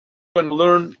going to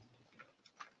learn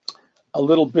a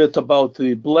little bit about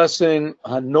the blessing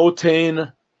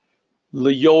haNossen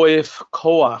Lajaef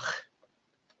Koach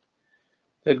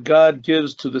that God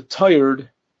gives to the tired.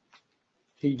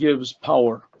 He gives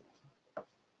power.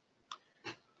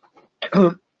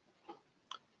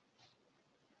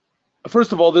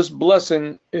 First of all, this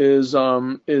blessing is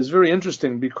very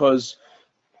interesting because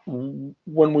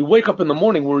when we wake up in the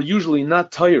morning, we're usually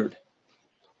not tired.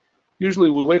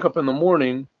 Usually we wake up in the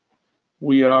morning,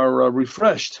 we are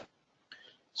refreshed.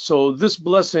 So this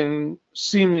blessing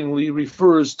seemingly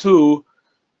refers to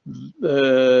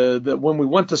that when we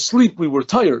went to sleep, we were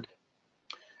tired.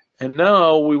 And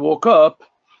now we woke up,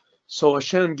 so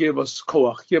Hashem gave us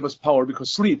koach, gave us power,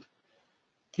 because sleep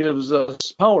gives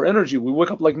us power, energy. We wake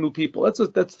up like new people. That's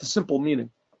the simple meaning.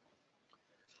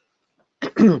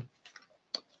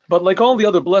 But like all the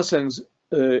other blessings,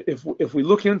 if we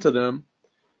look into them,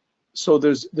 so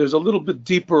there's a little bit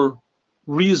deeper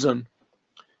reason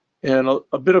and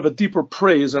a bit of a deeper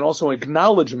praise and also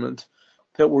acknowledgement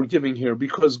that we're giving here,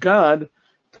 because God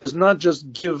does not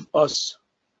just give us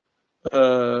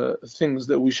things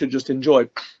that we should just enjoy.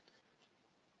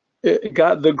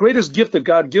 The greatest gift that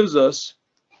God gives us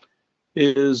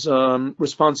is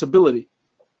responsibility.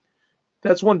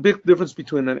 That's one big difference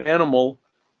between an animal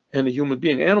and a human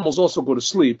being. Animals also go to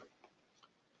sleep,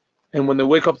 and when they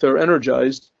wake up, they're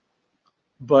energized.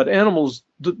 But animals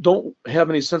don't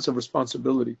have any sense of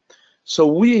responsibility. So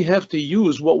we have to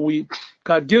use what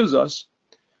God gives us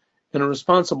in a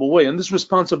responsible way. And this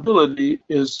responsibility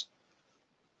is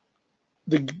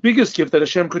the biggest gift that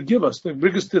Hashem could give us, the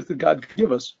biggest gift that God could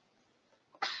give us.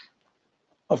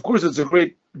 Of course, it's a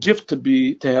great gift to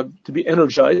be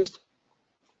energized,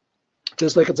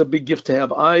 just like it's a big gift to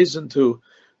have eyes and to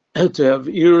have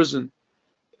ears and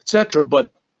etc.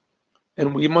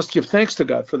 And we must give thanks to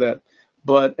God for that.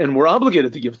 And we're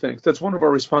obligated to give thanks. That's one of our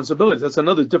responsibilities. That's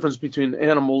another difference between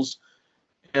animals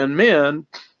and man,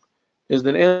 is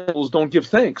that animals don't give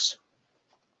thanks.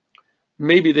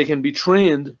 Maybe they can be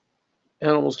trained.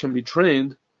 Animals can be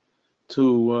trained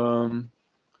to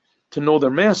know their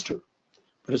master.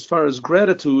 But as far as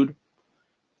gratitude,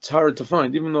 it's hard to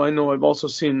find. Even though I know I've also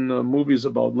seen movies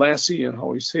about Lassie and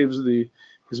how he saves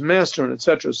his master and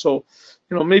etc. So,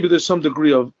 maybe there's some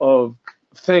degree of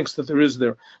thanks that there is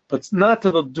there, but it's not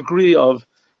to the degree of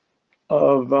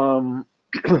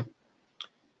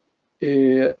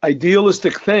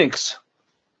idealistic thanks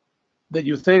that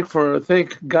you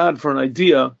thank God for an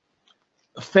idea,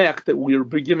 a fact that we are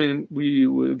giving.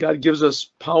 God gives us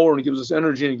power and gives us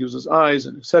energy and gives us eyes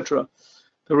and etc.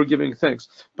 That we're giving thanks.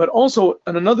 But also,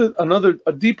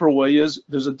 a deeper way is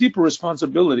there's a deeper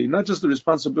responsibility, not just the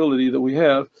responsibility that we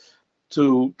have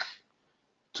to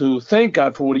thank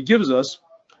God for what He gives us,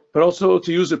 but also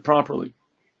to use it properly.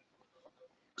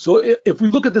 So if we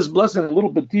look at this blessing a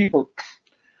little bit deeper,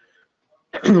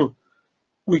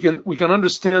 we can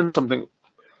understand something.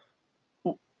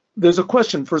 There's a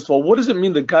question, first of all, what does it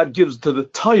mean that God gives to the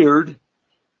tired?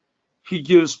 He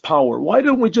gives power. Why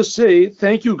don't we just say,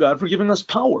 thank you, God, for giving us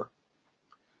power?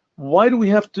 Why do we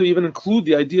have to even include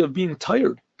the idea of being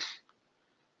tired?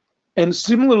 And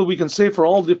similarly, we can say for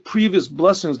all the previous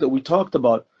blessings that we talked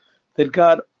about, that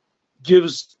God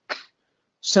gives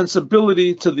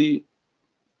sensibility to the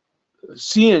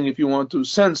seeing, if you want to,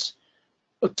 sense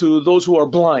to those who are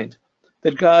blind,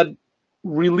 that God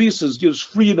gives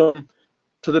freedom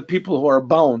to the people who are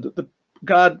bound.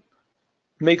 God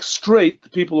makes straight the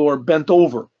people who are bent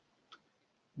over.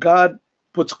 God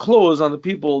puts clothes on the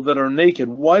people that are naked.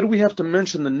 Why do we have to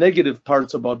mention the negative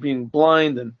parts about being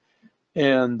blind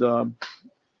and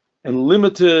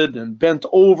limited and bent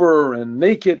over and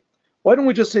naked? Why don't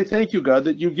we just say, thank you, God,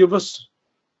 that you give us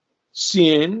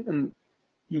seeing and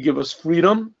you give us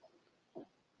freedom.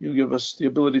 You give us the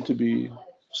ability to be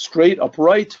straight,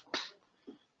 upright.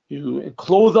 You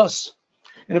clothe us.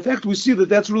 And in fact, we see that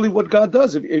that's really what God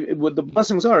does. What the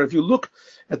blessings are. If you look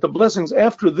at the blessings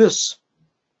after this,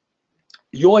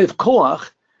 Lajaef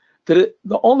Koach,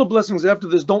 all the blessings after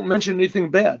this don't mention anything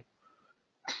bad.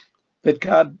 That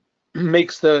God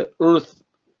makes the earth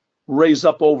raise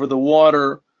up over the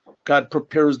water. God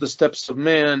prepares the steps of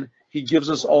man. He gives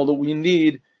us all that we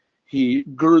need. He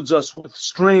girds us with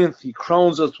strength. He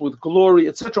crowns us with glory,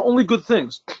 etc. Only good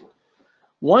things.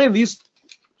 Why in these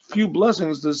few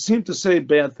blessings does it seem to say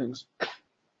bad things?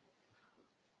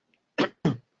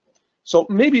 So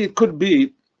maybe it could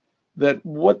be that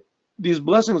what these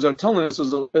blessings are telling us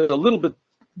is a little bit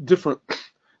different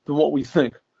than what we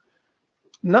think.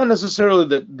 Not necessarily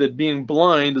that being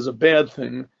blind is a bad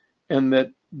thing and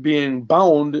that being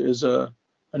bound is a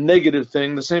negative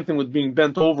thing. The same thing with being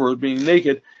bent over or being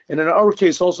naked. and in our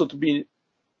case also to be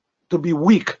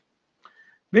weak.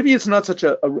 Maybe it's not such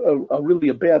a really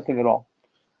a bad thing at all.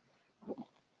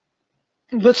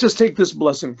 Let's just take this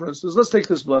blessing, for instance. Let's take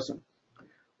this blessing.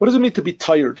 What does it mean to be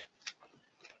tired?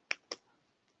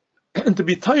 And to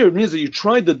be tired means that you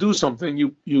tried to do something,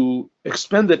 you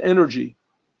expended energy,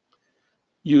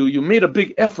 you made a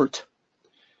big effort,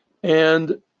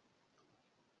 and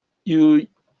you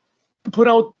put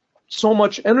out so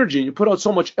much energy, you put out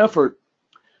so much effort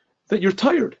that you're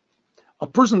tired. A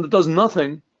person that does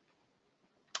nothing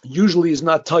usually is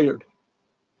not tired.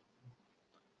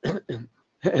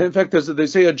 In fact, they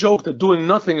say a joke that doing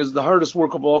nothing is the hardest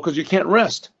work of all because you can't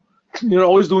rest. You're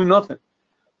always doing nothing.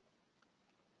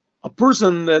 A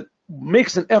person that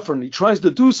makes an effort and he tries to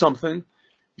do something,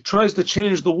 he tries to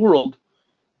change the world,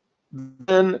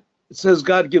 then it says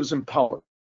God gives him power.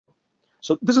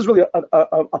 So this is really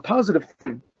a positive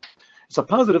thing. It's a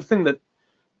positive thing that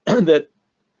that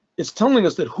is telling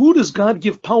us that who does God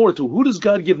give power to? Who does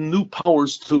God give new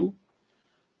powers to?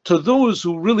 To those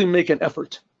who really make an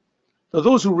effort, to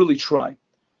those who really try.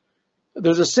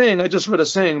 There's a saying, I just read a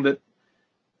saying that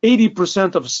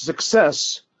 80% of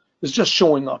success is just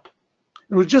showing up.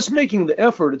 And with just making the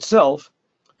effort itself,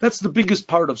 that's the biggest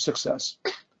part of success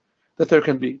that there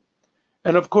can be.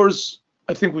 And of course,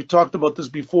 I think we talked about this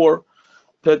before,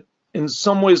 that in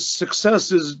some ways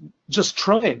success is just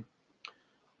trying.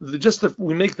 Just if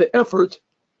we make the effort,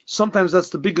 sometimes that's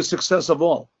the biggest success of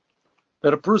all.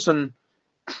 That a person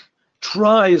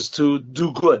tries to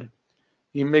do good.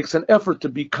 He makes an effort to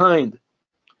be kind.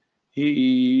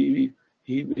 He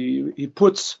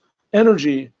puts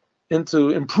energy into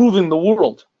improving the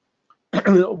world.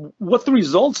 What the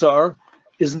results are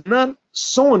is not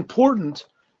so important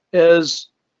as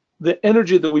the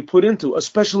energy that we put into,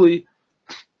 especially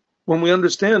when we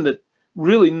understand that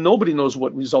really nobody knows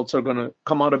what results are going to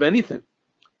come out of anything.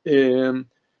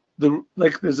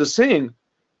 Like there's a saying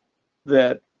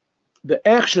that the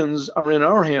actions are in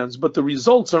our hands, but the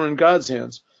results are in God's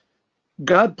hands.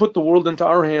 God put the world into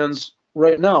our hands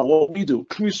right now, what we do.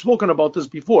 We've spoken about this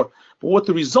before, but what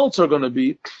the results are going to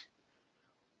be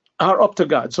are up to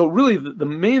God. So really the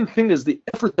main thing is the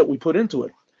effort that we put into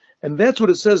it. And that's what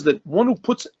it says, that one who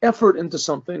puts effort into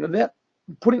something, and that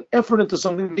putting effort into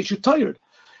something makes you tired,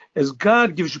 as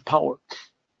God gives you power.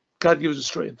 God gives you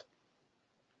strength.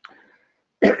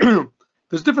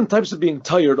 There's different types of being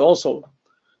tired also.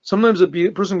 Sometimes a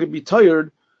person can be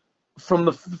tired from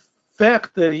the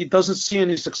fact that he doesn't see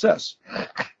any success.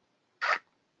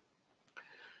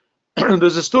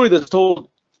 There's a story that's told,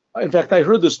 in fact, I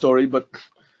heard this story, but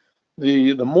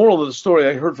the moral of the story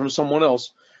I heard from someone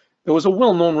else. There was a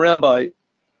well-known rabbi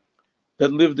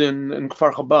that lived in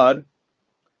Kfar Chabad,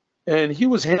 and he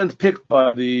was handpicked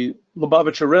by the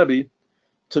Lubavitcher Rebbe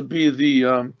to be the,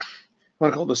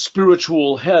 what I call the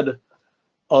spiritual head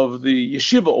of the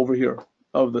yeshiva over here,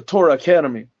 of the Torah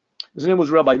Academy. His name was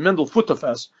Rabbi Mendel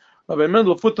Futterfass. Rabbi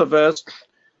Mendel Futterfass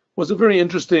was a very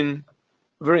interesting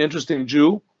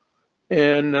Jew,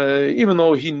 and even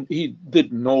though he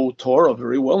didn't know Torah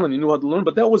very well and he knew how to learn,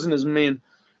 but that wasn't his main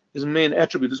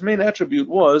attribute. His main attribute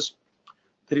was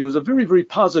that he was a very, very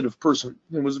positive person.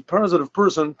 He was a positive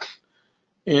person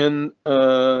in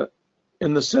the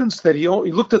sense that he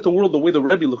looked at the world the way the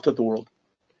Rebbe looked at the world.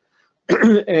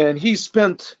 And he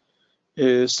spent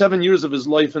 7 years of his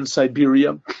life in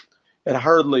Siberia at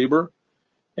hard labor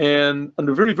and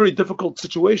under very, very difficult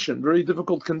situation, very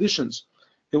difficult conditions.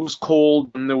 It was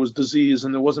cold and there was disease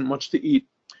and there wasn't much to eat.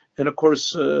 And of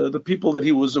course, the people that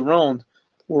he was around,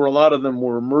 a lot of them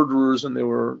were murderers, and they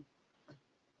were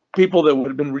people that would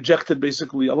have been rejected,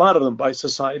 basically, a lot of them by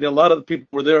society. A lot of the people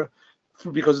were there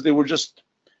because they were just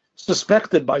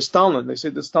suspected by Stalin. They say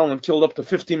that Stalin killed up to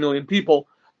 50 million people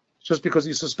just because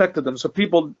he suspected them. So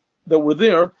people that were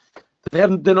there, they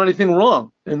hadn't done anything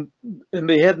wrong, and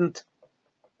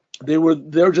they were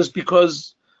there just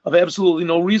because of absolutely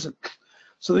no reason.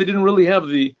 So they didn't really have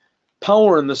the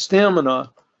power and the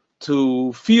stamina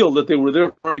to feel that they were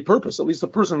there for any purpose. At least the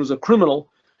person who's a criminal,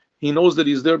 he knows that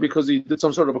he's there because he did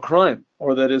some sort of a crime,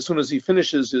 or that as soon as he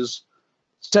finishes his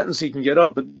sentence, he can get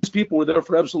up. But these people were there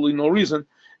for absolutely no reason.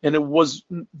 And it was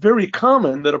very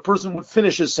common that a person would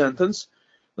finish his sentence,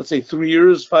 let's say 3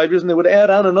 years, 5 years, and they would add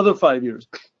on another 5 years.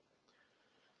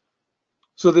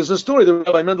 So there's a story that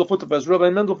Rabbi Mendel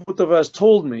Futterfass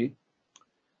told me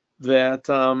that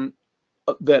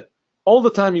that all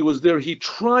the time he was there, he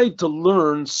tried to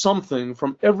learn something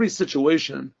from every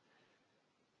situation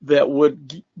that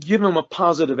would give him a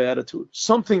positive attitude.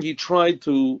 Something he tried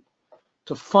to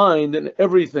find in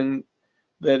everything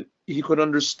that he could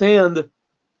understand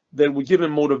that would give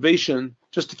him motivation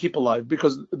just to keep alive,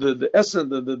 because the essence,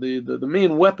 the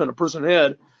main weapon a person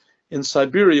had in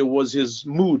Siberia was his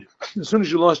mood. As soon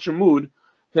as you lost your mood,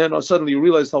 then suddenly you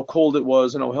realized how cold it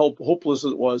was and how hopeless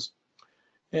it was,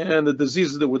 and the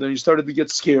diseases that were there. You started to get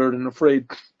scared and afraid,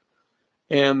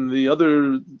 and the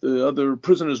other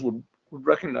prisoners would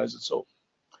recognize it, so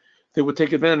they would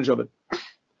take advantage of it.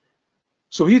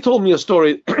 So he told me a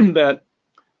story that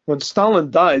when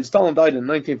Stalin died in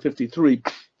 1953,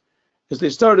 as they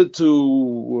started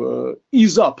to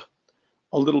ease up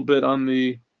a little bit on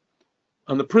the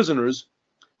prisoners,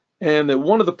 and that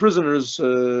one of the prisoners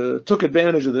took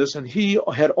advantage of this, and he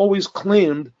had always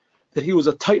claimed that he was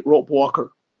a tightrope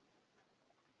walker.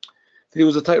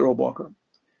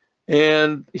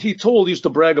 And he used to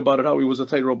brag about it, how he was a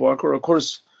tightrope walker. Of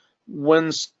course,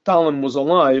 when Stalin was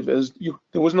alive,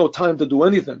 there was no time to do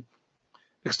anything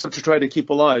except to try to keep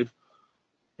alive.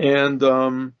 And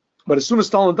but as soon as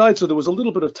Stalin died, so there was a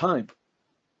little bit of time.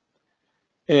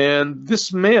 And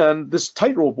this man, this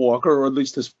tightrope walker, or at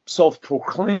least this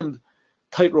self-proclaimed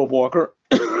tightrope walker,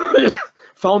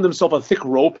 found himself a thick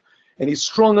rope, and he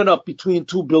strung it up between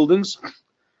two buildings,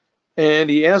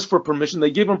 and he asked for permission. They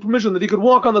gave him permission that he could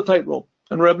walk on the tightrope.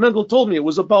 And Reb Mendel told me it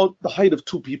was about the height of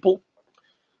two people,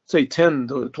 say 10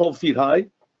 to 12 feet high.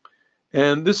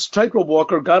 And this tightrope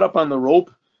walker got up on the rope,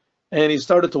 and he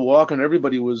started to walk, and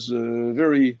everybody was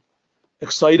very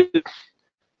excited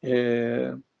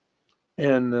and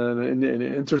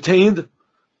entertained.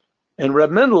 And Reb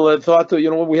Mendel had thought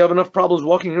that, we have enough problems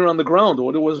walking here on the ground.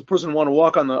 What does a person want to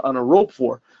walk on a rope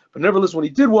for? But nevertheless, when he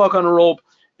did walk on a rope,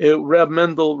 Rabbi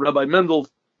Mendel,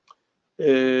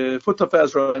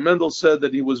 Futafaz Rabbi Mendel said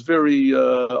that he was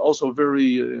also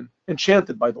very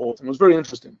enchanted by the whole thing. It was very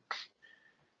interesting.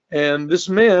 And this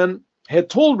man had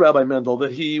told Rabbi Mendel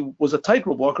that he was a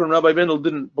tightrope walker, and Rabbi Mendel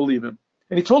didn't believe him.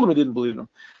 And he told him he didn't believe him.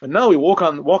 But now he walked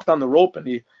on the rope, and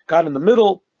he got in the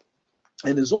middle,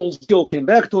 and his old skill came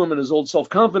back to him, and his old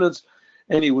self-confidence,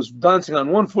 and he was dancing on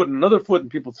one foot and another foot,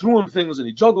 and people threw him things, and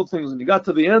he juggled things, and he got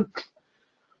to the end.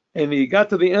 And he got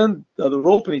to the end of the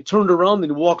rope, and he turned around,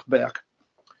 and he walked back.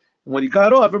 And when he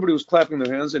got off, everybody was clapping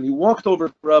their hands, and he walked over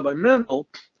to Rabbi Mendel,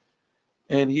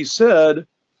 and he said,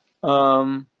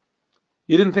 you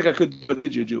didn't think I could do it,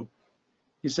 did you, Jew?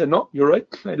 He said, no, you're right.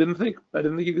 I didn't think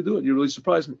you could do it. You really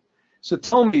surprised me. He said,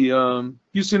 tell me,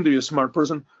 you seem to be a smart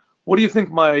person. What do you think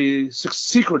my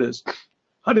secret is?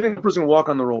 How do you think a person can walk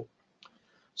on the rope?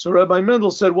 So Rabbi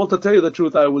Mendel said, well, to tell you the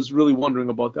truth, I was really wondering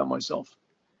about that myself.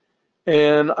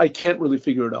 And I can't really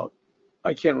figure it out.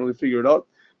 But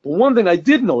one thing I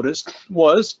did notice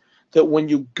was that when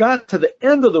you got to the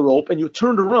end of the rope and you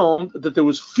turned around, that there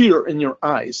was fear in your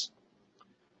eyes.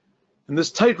 And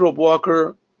this tightrope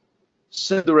walker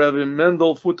said to Rabbi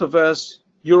Mendel, Futafas,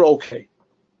 you're okay.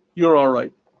 You're all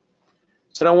right.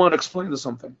 He said, I want to explain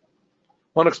something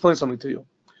to you.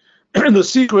 And the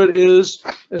secret is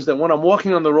that when I'm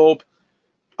walking on the rope,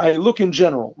 I look in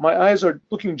general. My eyes are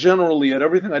looking generally at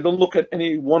everything. I don't look at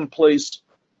any one place.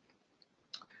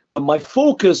 My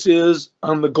focus is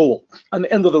on the goal, on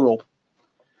the end of the rope.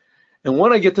 And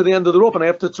when I get to the end of the rope and I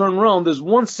have to turn around, there's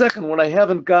 1 second when I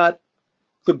haven't got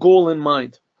the goal in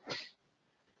mind.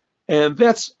 And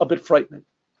that's a bit frightening.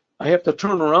 I have to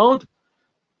turn around,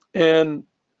 and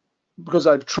because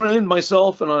I've trained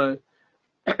myself and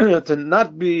to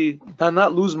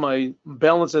not lose my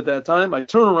balance at that time, I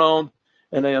turn around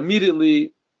and I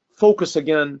immediately focus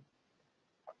again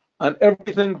on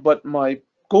everything, but my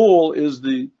goal is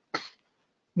the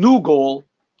new goal,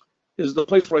 is the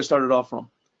place where I started off from.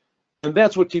 And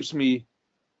that's what keeps me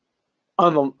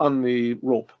on the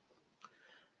rope.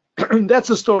 That's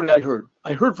the story I heard.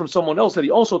 I heard from someone else that he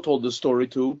also told this story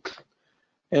too,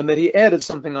 and that he added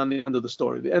something on the end of the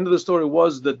story. The end of the story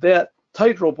was that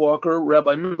tightrope walker,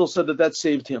 Rabbi Mendel, said that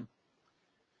saved him.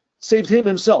 Saved him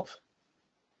himself.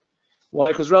 Why?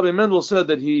 Because Rabbi Mendel said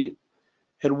that he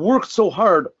had worked so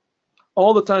hard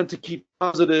all the time to keep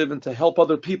positive and to help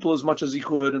other people as much as he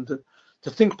could, and to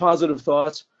think positive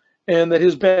thoughts, and that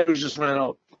his batteries just ran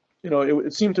out.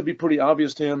 It seemed to be pretty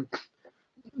obvious to him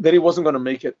that he wasn't going to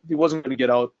make it. He wasn't going to get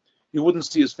out. He wouldn't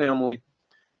see his family.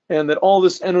 And that all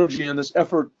this energy and this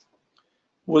effort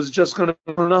was just going to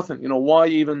be for nothing. Why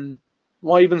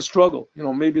even struggle?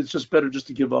 Maybe it's just better just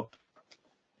to give up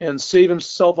and save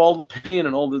himself all the pain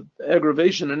and all the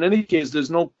aggravation. In any case,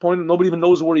 there's no point. Nobody even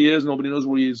knows where he is. Nobody knows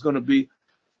where he's going to be.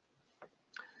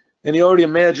 And he already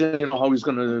imagined how he's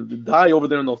going to die over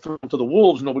there, and they'll throw him to the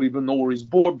wolves. Nobody even know where he's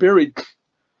buried.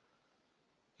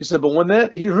 He said, but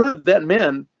when he heard that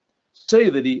man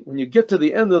say that when you get to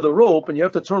the end of the rope and you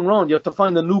have to turn around, you have to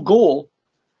find a new goal,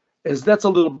 that's a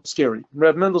little bit scary.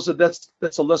 Rabbi Mendel said that's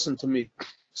a lesson to me.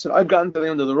 said, I've gotten to the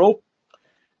end of the rope.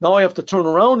 Now I have to turn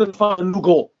around and find a new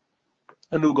goal.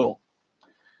 A new goal.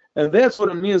 And that's what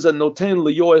it means that noten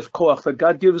Lajaef Koach, that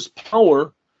God gives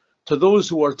power to those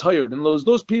who are tired. And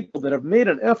those people that have made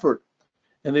an effort,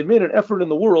 and they've made an effort in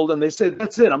the world, and they say,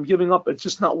 that's it, I'm giving up, it's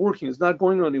just not working, it's not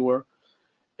going anywhere,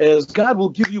 as God will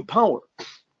give you power.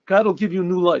 God will give you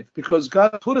new life, because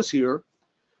God put us here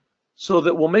so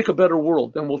that we'll make a better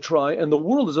world, and we'll try. And the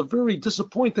world is a very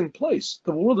disappointing place.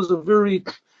 The world is a very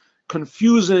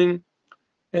confusing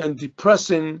and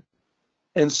depressing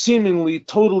and seemingly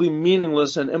totally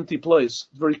meaningless and empty place.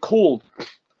 It's very cold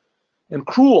and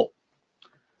cruel.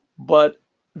 But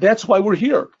that's why we're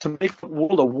here, to make the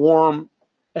world a warm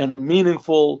and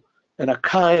meaningful and a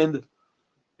kind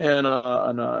and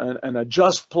a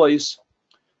just place.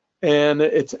 And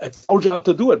it's our job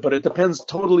to do it, but it depends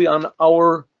totally on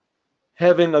our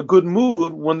having a good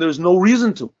mood when there's no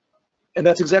reason to. And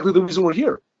that's exactly the reason we're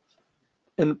here.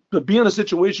 And to be in a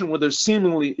situation where there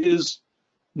seemingly is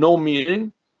no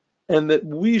meaning, and that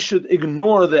we should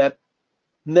ignore that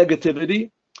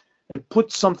negativity and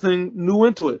put something new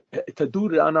into it. To do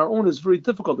it on our own is very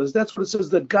difficult, as that's what it says,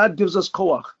 that God gives us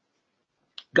koach.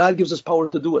 God gives us power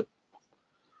to do it.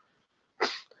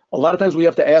 A lot of times we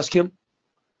have to ask him,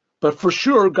 but for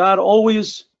sure, God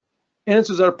always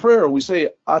answers our prayer. We say,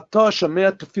 Ata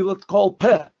Shamet Tefilat Kol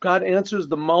Peh. God answers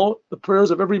the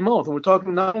prayers of every mouth. And we're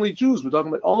talking not only Jews, we're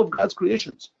talking about all of God's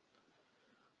creations.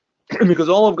 Because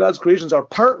all of God's creations are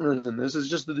partners in this. It's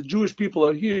just that the Jewish people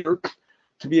are here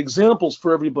to be examples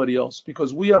for everybody else,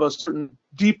 because we have a certain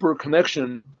deeper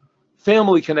connection,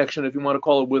 family connection, if you want to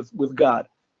call it, with God.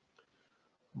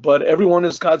 But everyone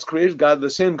is God's creation. God, the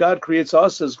same God creates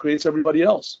us as creates everybody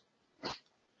else.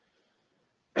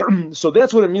 So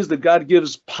that's what it means that God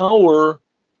gives power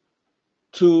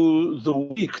to the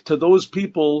weak, to those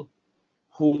people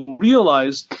who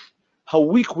realize how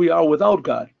weak we are without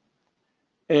God.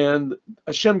 And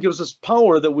Hashem gives us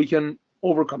power that we can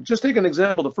overcome. Just take an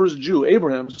example. The first Jew,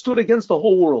 Abraham, stood against the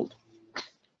whole world.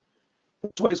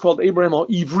 That's why it's called Abraham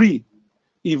Ivri.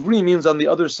 Ivri means on the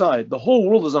other side. The whole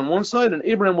world is on one side, and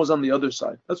Abraham was on the other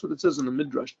side. That's what it says in the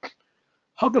Midrash.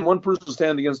 How can one person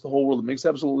stand against the whole world? It makes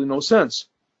absolutely no sense.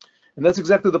 And that's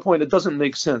exactly the point. It doesn't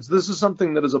make sense. This is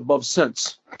something that is above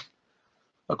sense.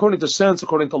 According to sense,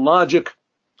 according to logic,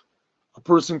 a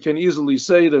person can easily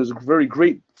say, there's very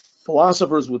great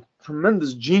philosophers with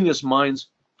tremendous genius minds,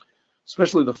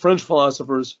 especially the French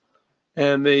philosophers,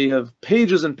 and they have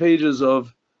pages and pages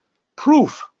of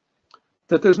proof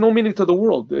that there's no meaning to the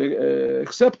world. They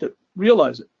accept it,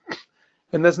 realize it.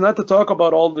 And that's not to talk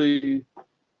about all the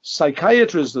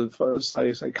psychiatrists,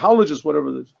 psychologists,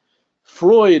 whatever,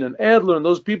 Freud and Adler, and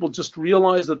those people just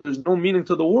realize that there's no meaning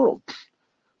to the world,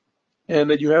 and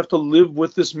that you have to live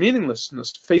with this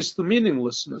meaninglessness, face the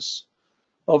meaninglessness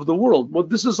of the world. Well,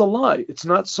 this is a lie. It's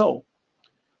not so.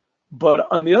 But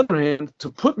on the other hand, to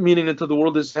put meaning into the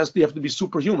world, you have to be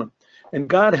superhuman. And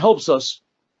God helps us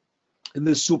in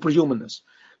this superhumanness.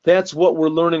 That's what we're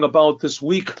learning about this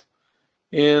week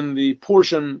in the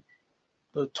portion,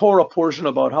 the Torah portion,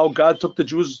 about how God took the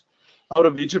Jews out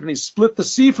of Egypt and he split the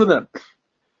sea for them.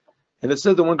 And it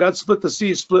said that when God split the sea,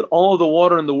 he split all of the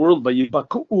water in the world by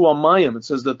Yibaku'u Amayim. It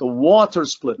says that the water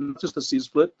split, not just the sea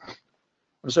split.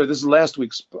 I'm sorry, this is last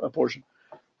week's portion.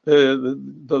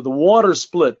 The water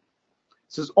split.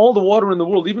 It says all the water in the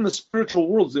world, even the spiritual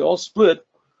worlds, they all split.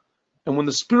 And when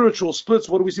the spiritual splits,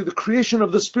 what do we see? The creation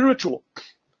of the spiritual,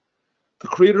 the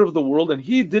creator of the world. And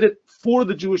he did it for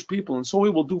the Jewish people. And so he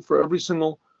will do for every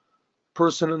single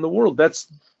person in the world. That's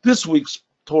this week's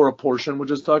Torah portion,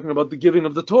 which is talking about the giving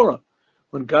of the Torah.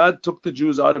 When God took the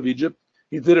Jews out of Egypt,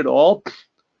 he did it all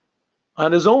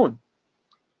on his own.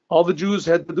 All the Jews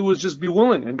had to do was just be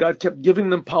willing, and God kept giving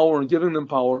them power and giving them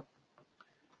power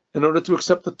in order to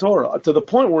accept the Torah, to the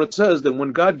point where it says that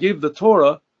when God gave the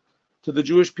Torah to the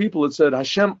Jewish people, it said,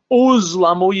 Hashem oz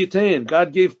lamo yitein.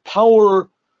 God gave power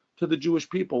to the Jewish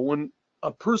people. When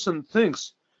a person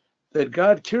thinks that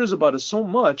God cares about us so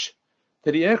much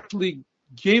that he actually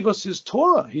gave us his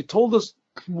Torah, he told us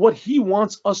what he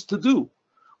wants us to do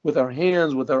with our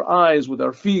hands, with our eyes, with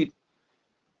our feet,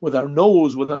 with our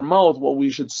nose, with our mouth, what we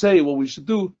should say, what we should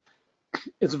do.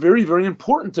 It's very, very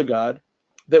important to God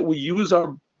that we use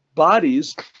our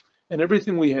bodies and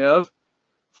everything we have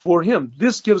for him.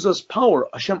 This gives us power.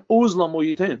 Hashem oz lamo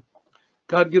yitein.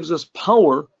 God gives us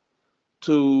power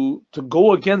to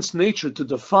go against nature, to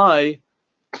defy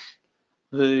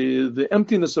the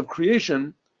emptiness of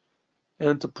creation,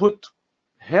 and to put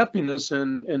happiness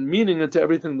and meaning into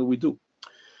everything that we do.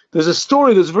 There's a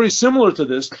story that's very similar to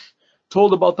this,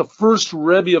 told about the first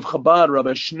Rebbe of Chabad,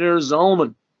 Rabbi Shner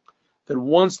Zalman, that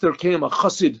once there came a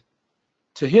Chassid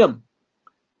to him,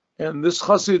 and this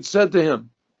Chassid said to him,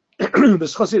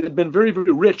 this Chassid had been very,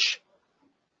 very rich,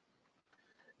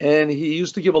 and he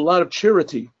used to give a lot of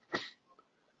charity,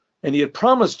 and he had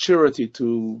promised charity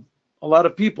to a lot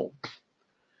of people,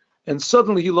 and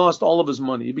suddenly he lost all of his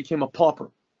money. He became a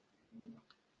pauper.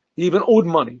 He even owed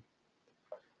money,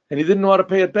 and he didn't know how to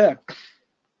pay it back.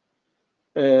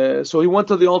 So he went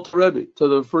to the Alter Rebbe, to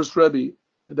the first Rebbe.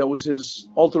 That was his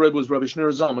Alter Rebbe, was Rabbi Shneur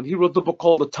Zalman. He wrote the book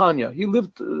called the Tanya. He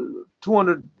lived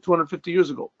 250 years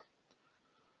ago.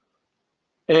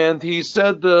 And he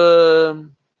said,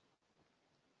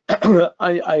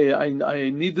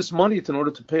 I need this money in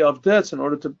order to pay off debts, in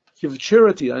order to give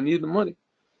charity. I need the money.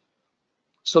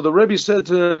 So the Rebbe said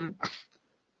to him,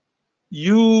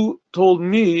 you told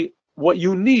me what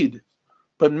you need,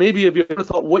 but maybe have you ever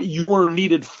thought what you are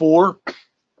needed for?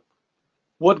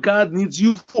 What God needs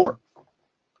you for?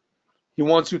 He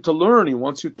wants you to learn. He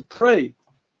wants you to pray.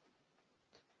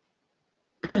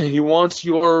 He wants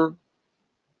your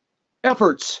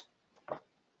efforts.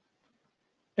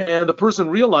 And the person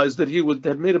realized that he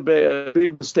had made a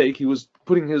big mistake. He was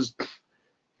putting his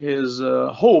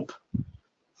hope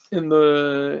in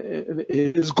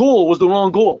his goal was the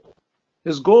wrong goal.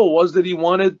 His goal was that he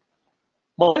wanted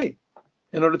money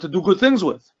in order to do good things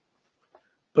with.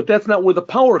 But that's not where the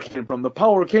power came from. The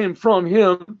power came from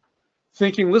him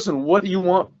thinking, listen, what do you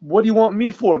want? What do you want me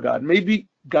for, God? Maybe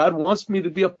God wants me to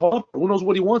be a pauper. Who knows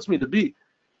what he wants me to be?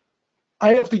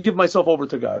 I have to give myself over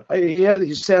to God.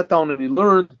 He sat down and he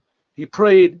learned, he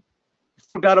prayed, he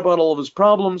forgot about all of his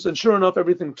problems, and sure enough,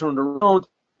 everything turned around,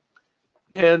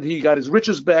 and he got his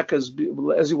riches back as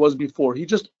he was before. He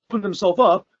just opened himself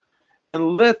up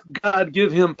and let God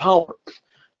give him power.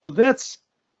 That's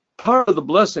part of the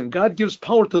blessing. God gives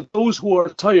power to those who are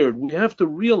tired. We have to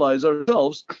realize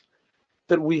ourselves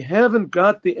that we haven't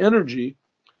got the energy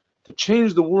to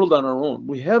change the world on our own.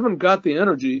 We haven't got the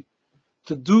energy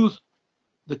to do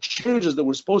the changes that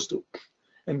we're supposed to.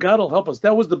 And God will help us.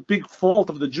 That was the big fault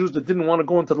of the Jews that didn't want to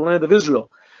go into the land of Israel.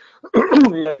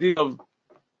 The idea of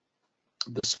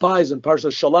the spies in Parsha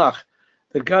Shalach,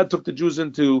 that God took the Jews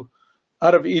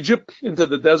out of Egypt into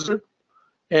the desert,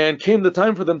 and came the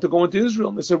time for them to go into Israel.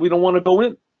 And they said, we don't want to go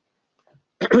in.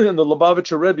 And the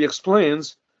Lubavitcher Rebbe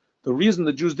explains the reason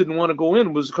the Jews didn't want to go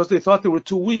in was because they thought they were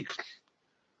too weak.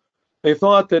 They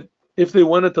thought that if they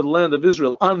went into the land of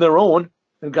Israel on their own,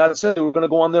 and God said they were going to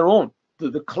go on their own,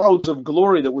 the clouds of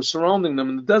glory that were surrounding them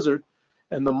in the desert,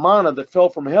 and the manna that fell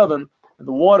from heaven, and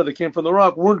the water that came from the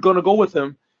rock weren't going to go with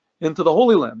them into the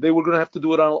Holy Land. They were going to have to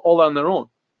do it all on their own.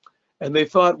 And they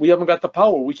thought, we haven't got the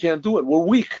power. We can't do it. We're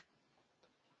weak.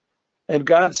 And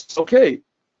God says, okay,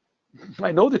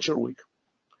 I know that you're weak,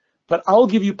 but I'll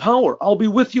give you power. I'll be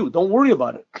with you. Don't worry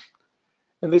about it.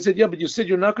 And they said, yeah, but you said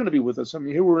you're not going to be with us. I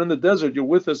mean, here we're in the desert. You're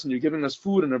with us, and you're giving us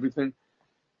food and everything.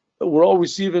 We're all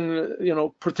receiving,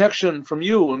 protection from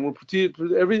you, and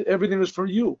everything is for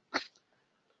you.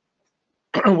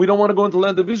 We don't want to go into the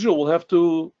land of Israel. We'll have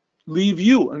to leave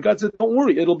you. And God said, don't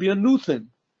worry. It'll be a new thing.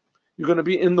 You're going to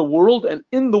be in the world, and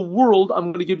in the world,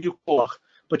 I'm going to give you koach.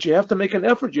 But you have to make an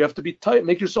effort. You have to be tired.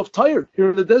 Make yourself tired. Here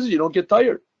in the desert, you don't get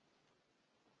tired.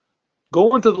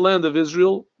 Go into the land of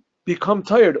Israel, become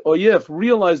tired. Oyef,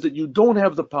 realize that you don't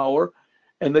have the power,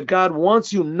 and that God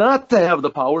wants you not to have the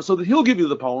power so that he'll give you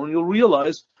the power, and you'll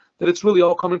realize that it's really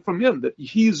all coming from him, that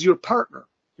he's your partner.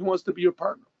 He wants to be your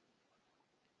partner.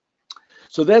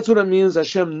 So that's what it means,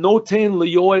 Hashem noten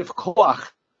Lajaef Koach,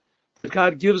 that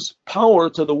God gives power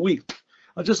to the weak.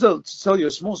 I'll just tell you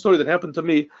a small story that happened to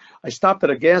me. I stopped at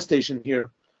a gas station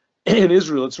here in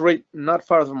Israel. It's right not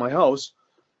far from my house.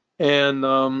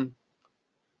 And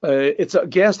it's a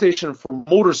gas station for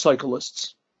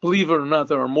motorcyclists. Believe it or not,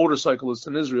 there are motorcyclists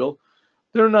in Israel.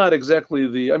 They're not exactly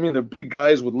they're big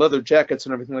guys with leather jackets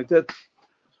and everything like that.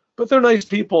 But they're nice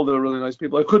people. They're really nice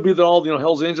people. It could be that all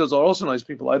Hell's Angels are also nice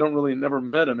people. I never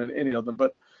met them, any of them.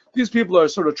 But these people are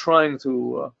sort of trying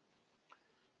to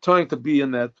be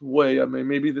in that way. I mean,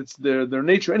 maybe that's their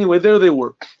nature. Anyway, there they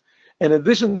were. In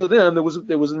addition to them,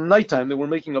 there was nighttime. They were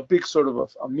making a big sort of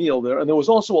a meal there, and there was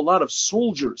also a lot of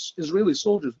soldiers, Israeli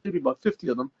soldiers, maybe about 50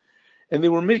 of them, and they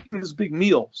were making this big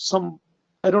meal.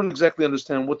 I don't exactly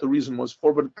understand what the reason was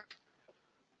for,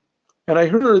 and I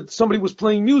heard somebody was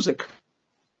playing music.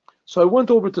 So I went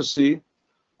over to see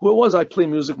who it was. I play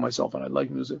music myself, and I like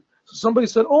music. So somebody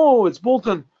said, "Oh, it's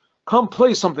Bolton. Come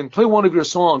play something. Play one of your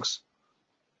songs."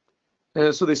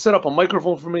 And so they set up a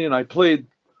microphone for me, and I played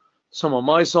some of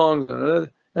my songs,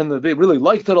 and they really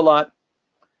liked it a lot.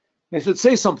 They said,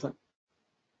 "Say something.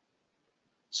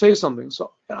 Say something."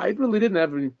 So I really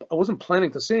didn't I wasn't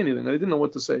planning to say anything. I didn't know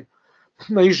what to say.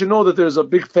 Now you should know that there's a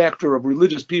big factor of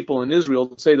religious people in Israel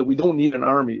that say that we don't need an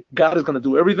army. God is going to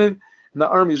do everything, and the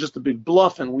army is just a big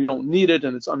bluff, and we don't need it,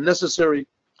 and it's unnecessary.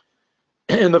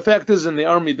 And the fact is, in the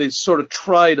army, they sort of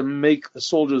try to make the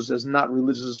soldiers as not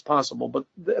religious as possible, but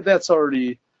that's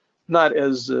already not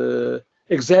as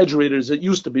exaggerated as it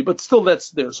used to be, but still that's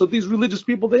there. So these religious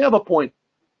people, they have a point.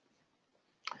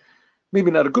 Maybe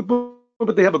not a good point,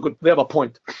 but they have a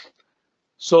point.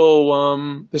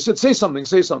 So they said, say something.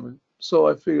 So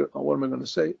I figured, oh, what am I going to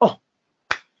say? Oh,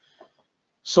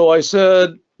 so I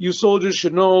said, you soldiers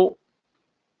should know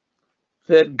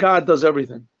that God does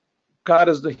everything.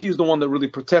 He's the one that really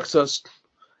protects us.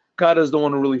 God is the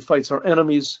one who really fights our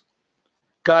enemies.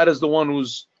 God is the one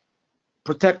who's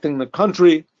protecting the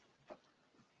country.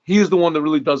 He is the one that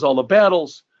really does all the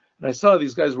battles. And I saw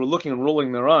these guys were looking and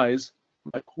rolling their eyes.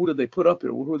 Like, who did they put up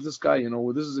here? Who is this guy?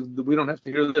 We don't have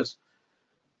to hear this.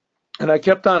 And I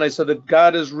kept on. I said that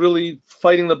God is really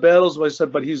fighting the battles. I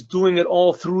said, but he's doing it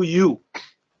all through you.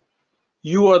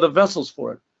 You are the vessels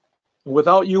for it.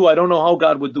 Without you, I don't know how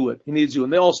God would do it. He needs you.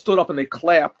 And they all stood up and they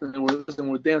clapped and they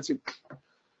were dancing.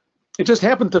 It just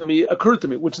occurred to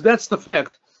me, which that's the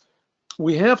fact.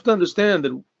 We have to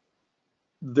understand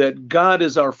that God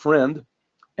is our friend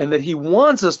and that he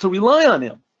wants us to rely on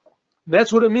him.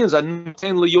 That's what it means. I'm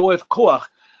saying Lajaef Koach.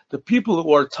 The people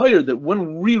who are tired, that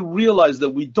when we realize that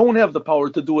we don't have the power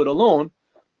to do it alone,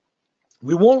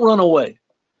 we won't run away.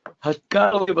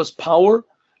 God will give us power,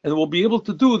 and we'll be able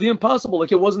to do the impossible,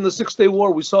 like it was in the 6-Day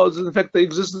War. We saw, in fact, the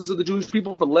existence of the Jewish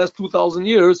people for the last 2,000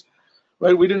 years.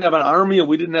 Right? We didn't have an army, and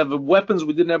we didn't have weapons,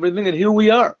 we didn't have everything, and here we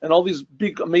are. And all these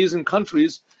big, amazing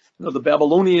countries, the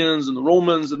Babylonians and the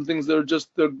Romans and things, they're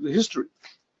history.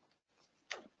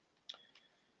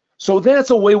 So that's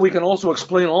a way we can also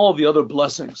explain all the other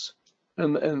blessings.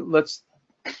 And that's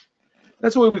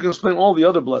a way we can explain all the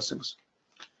other blessings.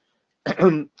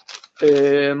 Like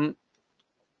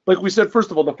we said,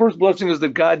 first of all, the first blessing is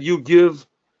that God, you give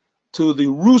to the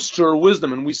rooster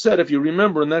wisdom. And we said, if you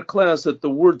remember in that class, that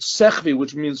the word sechvi,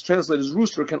 which means translated as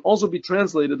rooster, can also be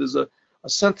translated as a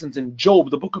sentence in Job,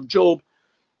 the book of Job,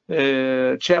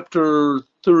 chapter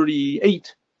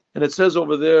 38. And it says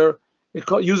over there, it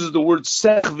uses the word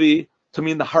sechvi to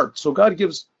mean the heart. So God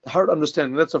gives the heart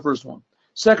understanding. That's the first one.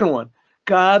 Second one,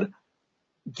 God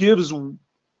gives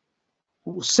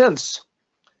sense,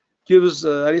 gives,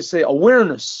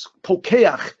 awareness,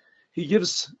 pokeach. He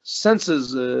gives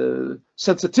senses,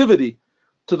 sensitivity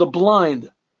to the blind.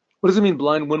 What does it mean,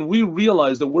 blind? When we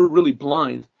realize that we're really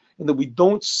blind and that we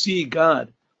don't see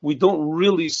God, we don't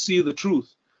really see the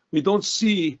truth. We don't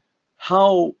see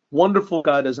how wonderful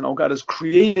God is and how God is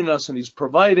creating us and he's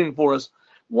providing for us.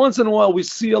 Once in a while we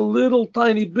see a little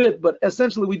tiny bit, but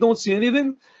essentially we don't see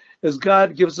anything, as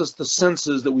God gives us the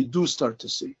senses that we do start to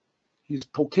see. He's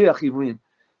pokeach ivrim.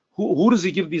 Who does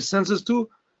he give these senses to?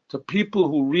 To people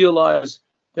who realize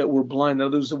that we're blind. In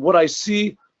other words, what I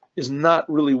see is not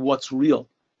really what's real.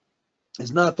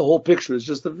 It's not the whole picture. It's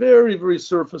just the very, very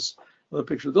surface of the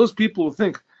picture. Those people who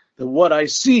think that what I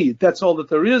see, that's all that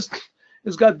there is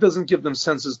God doesn't give them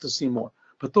senses to see more.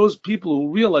 But those people who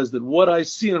realize that what I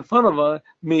see in front of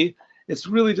me, it's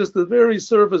really just the very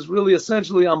surface, really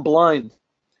essentially I'm blind.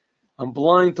 I'm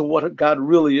blind to what God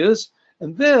really is.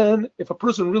 And then if a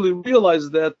person really realizes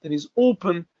that, then he's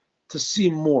open to see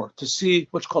more, to see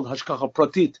what's called hashkacha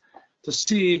pratit, to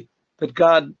see that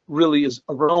God really is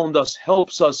around us,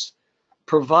 helps us,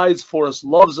 provides for us,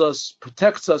 loves us,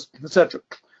 protects us, etc.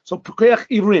 So pokeach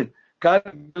ivrim, God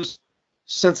gives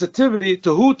sensitivity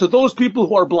to who? To those people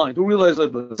who are blind, who realize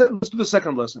that. Let's do the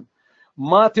second lesson.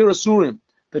 Matir asurim,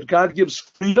 that God gives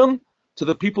freedom to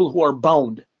the people who are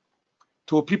bound,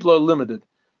 to people who are limited.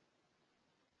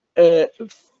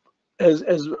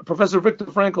 As Professor Viktor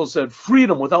Frankl said,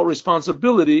 freedom without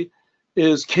responsibility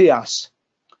is chaos.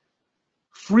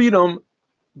 Freedom,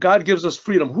 God gives us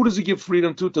freedom. Who does he give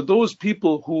freedom to? To those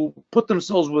people who put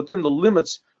themselves within the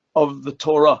limits of the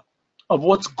Torah, of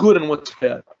what's good and what's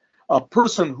bad. A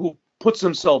person who puts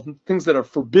himself in things that are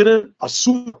forbidden,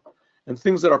 asur, and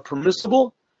things that are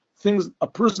permissible, a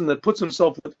person that puts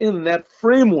himself within that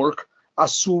framework,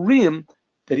 asurim,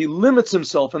 that he limits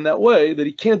himself in that way, that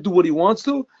he can't do what he wants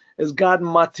to, is God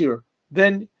matir.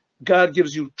 Then God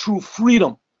gives you true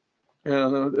freedom.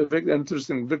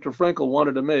 Interesting, Professor Viktor Frankl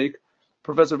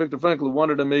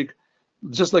wanted to make,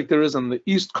 just like there is on the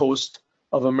East Coast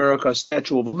of America, a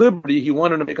Statue of Liberty, he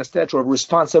wanted to make a statue of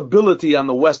responsibility on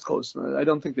the West Coast. I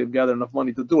don't think they've gathered enough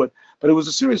money to do it, but it was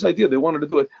a serious idea. They wanted to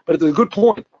do it, but it's a good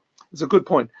point. It's a good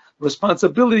point.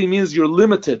 Responsibility means you're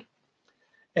limited,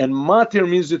 and matir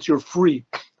means that you're free.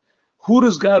 who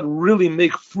does God really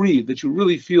make free, that you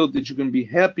really feel that you can be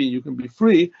happy, you can be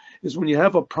free, is when you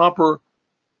have a proper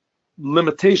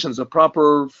limitations, a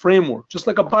proper framework, just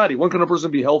like a body. When can a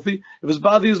person be healthy? If his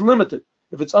body is limited.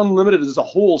 If it's unlimited, there's a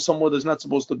hole somewhere that's not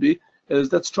supposed to be,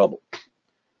 that's trouble.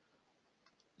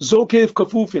 Zokev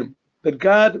kafufim, that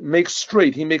God makes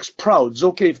straight, he makes proud.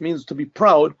 Zokev means to be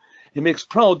proud. He makes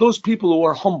proud those people who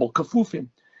are humble, kafufim.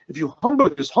 If you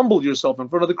humble yourself in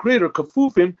front of the Creator,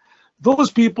 kafufim,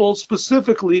 those people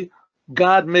specifically,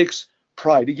 God makes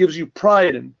pride. He gives you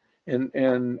pride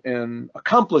and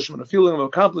accomplishment, a feeling of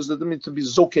accomplishment. That means to be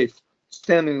zokev,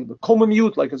 standing the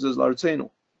komamiyut, like it says Lartzenu.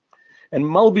 And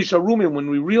malbish arumim, when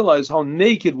we realize how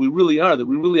naked we really are, that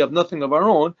we really have nothing of our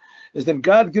own, is then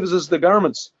God gives us the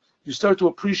garments. You start to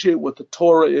appreciate what the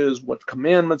Torah is, what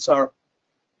commandments are.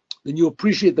 Then you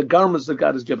appreciate the garments that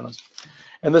God has given us.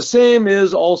 And the same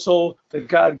is also that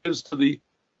God gives to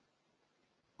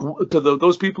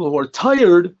those people who are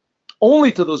tired.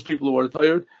 Only to those people who are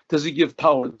tired does he give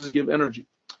power, does he give energy.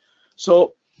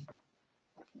 So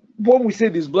when we say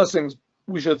these blessings,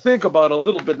 we should think about a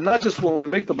little bit, not just when we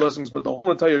make the blessings, but the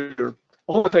whole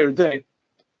entire day.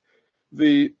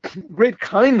 The great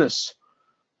kindness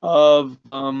of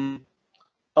God,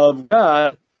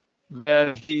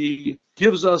 that he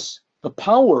gives us the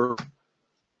power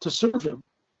to serve him.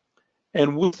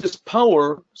 And with this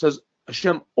power, says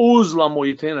Hashem oz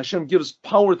lamoyitain, Hashem gives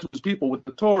power to his people with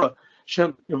the Torah.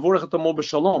 Hashem yevorech etamo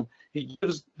b'shalom. He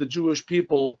gives the Jewish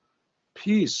people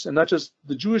peace, and not just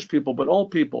the Jewish people, but all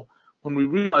people. When we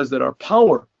realize that our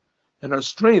power and our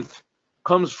strength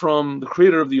comes from the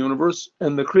Creator of the universe,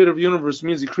 and the Creator of the universe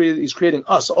means he's creating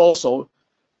us also,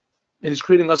 and he's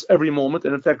creating us every moment,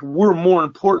 and in fact we're more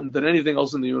important than anything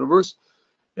else in the universe,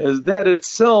 as that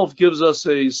itself gives us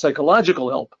a psychological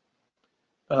help,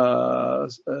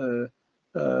 a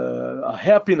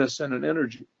happiness and an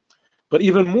energy. But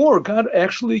even more, God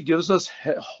actually gives us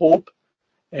hope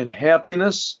and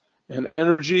happiness and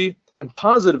energy and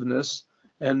positiveness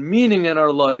and meaning in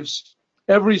our lives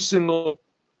every single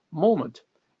moment.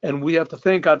 And we have to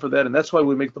thank God for that, and that's why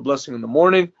we make the blessing in the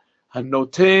morning.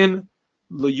 haNossen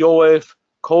Lajaef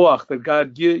Koach, that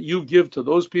God you give to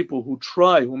those people who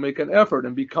try, who make an effort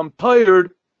and become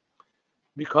tired,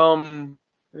 become,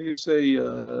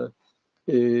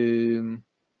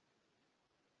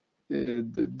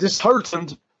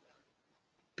 disheartened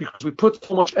because we put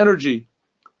so much energy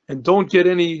and don't get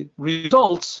any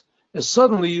results, as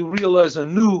suddenly you realize a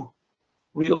new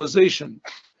realization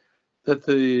that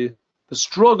the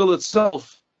struggle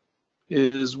itself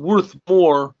is worth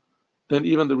more than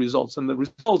even the results. And the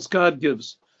results God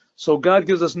gives. So God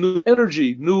gives us new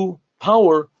energy, new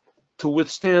power to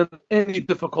withstand any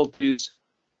difficulties,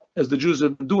 as the Jews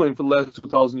have been doing for the last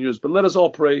 2,000 years. But let us all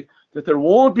pray that there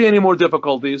won't be any more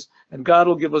difficulties, and God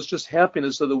will give us just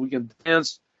happiness so that we can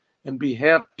dance and be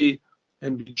happy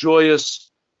and be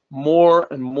joyous more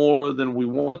and more than we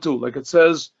want to. Like it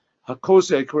says,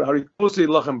 Hakose harikose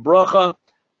lachem bracha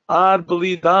ad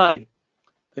bli dai,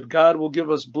 that God will give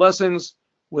us blessings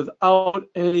without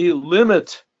any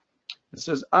limit. It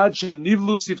says, ad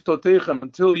shenivlu siftotechem,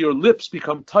 until your lips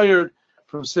become tired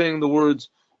from saying the words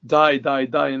die, die,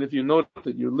 die. And if you note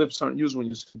that your lips aren't used when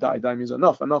you say die, die means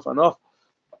enough, enough, enough.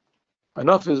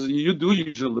 Enough is, you do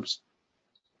use your lips.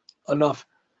 Enough.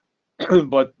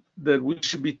 But that we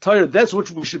should be tired, that's what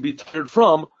we should be tired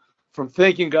from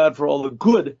thanking God for all the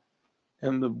good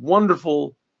and the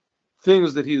wonderful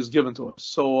things that he has given to us.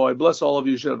 So I bless all of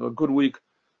you. You should have a good week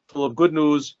full of good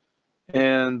news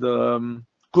and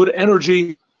good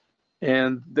energy,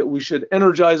 and that we should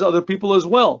energize other people as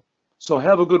well. So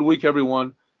have a good week,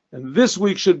 everyone. And this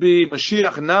week should be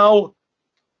Mashiach now,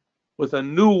 with a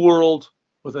new world,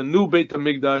 with a new Beit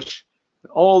HaMikdash,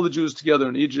 all the Jews together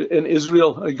in Egypt, in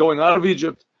Israel, going out of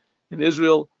Egypt, in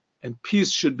Israel, and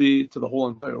peace should be to the whole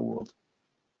entire world.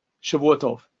 Shavua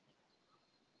Tov.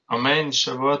 Amen.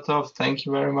 Shavua Tov. Thank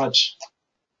you very much.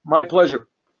 My pleasure.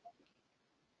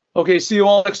 Okay, see you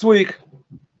all next week.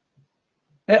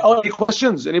 Hey, any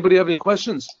questions? Anybody have any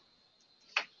questions?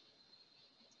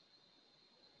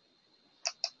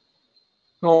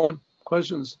 No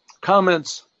questions,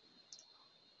 comments?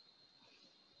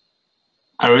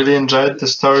 I really enjoyed the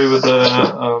story with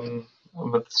the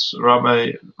with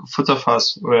Rabbi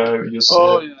Futafas, where you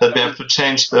said that we have to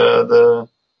change the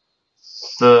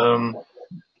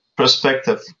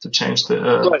perspective, to change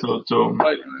the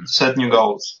to set new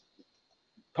goals.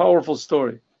 Powerful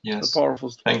story. Yes. It's a powerful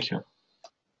story. Thank you.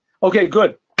 Okay,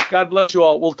 good. God bless you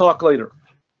all. We'll talk later.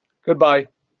 Goodbye.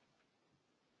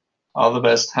 All the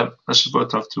best. Have a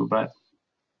Shabbat too. Bye.